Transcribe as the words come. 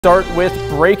Start with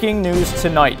breaking news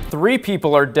tonight. 3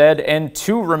 people are dead and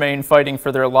 2 remain fighting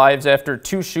for their lives after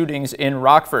 2 shootings in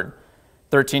Rockford.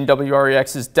 13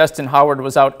 WREX's Destin Howard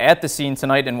was out at the scene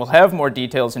tonight and we'll have more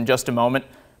details in just a moment.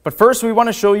 But first we want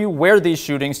to show you where these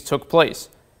shootings took place.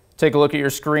 Take a look at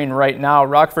your screen right now.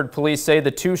 Rockford police say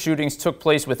the 2 shootings took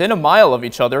place within a mile of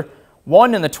each other.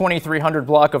 One in the 2300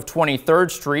 block of 23rd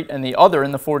Street and the other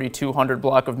in the 4200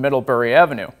 block of Middlebury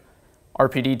Avenue.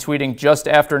 RPD tweeting just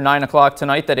after 9 o'clock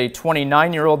tonight that a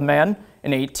 29-year-old man,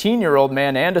 an 18-year-old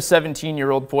man, and a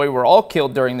 17-year-old boy were all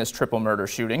killed during this triple murder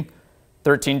shooting.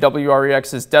 13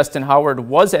 WREX's Destin Howard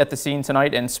was at the scene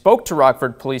tonight and spoke to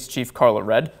Rockford Police Chief Carla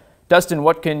Red. Destin,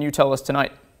 what can you tell us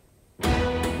tonight?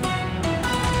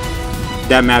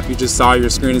 That map you just saw on your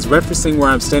screen is referencing where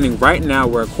I'm standing right now,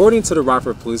 where according to the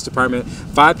Rockford Police Department,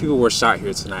 5 people were shot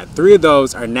here tonight. 3 of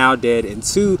those are now dead and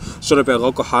 2 showed up at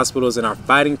local hospitals and are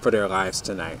fighting for their lives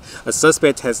tonight. A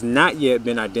suspect has not yet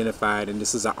been identified and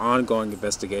this is an ongoing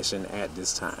investigation at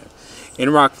this time. In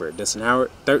Rockford, Destin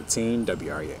Howard, 13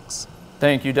 WREX.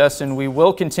 Thank you, Destin. We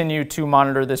will continue to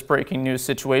monitor this breaking news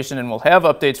situation and we'll have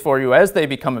updates for you as they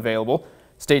become available.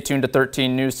 Stay tuned to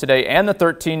 13 News Today and the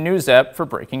 13 News app for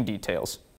breaking details.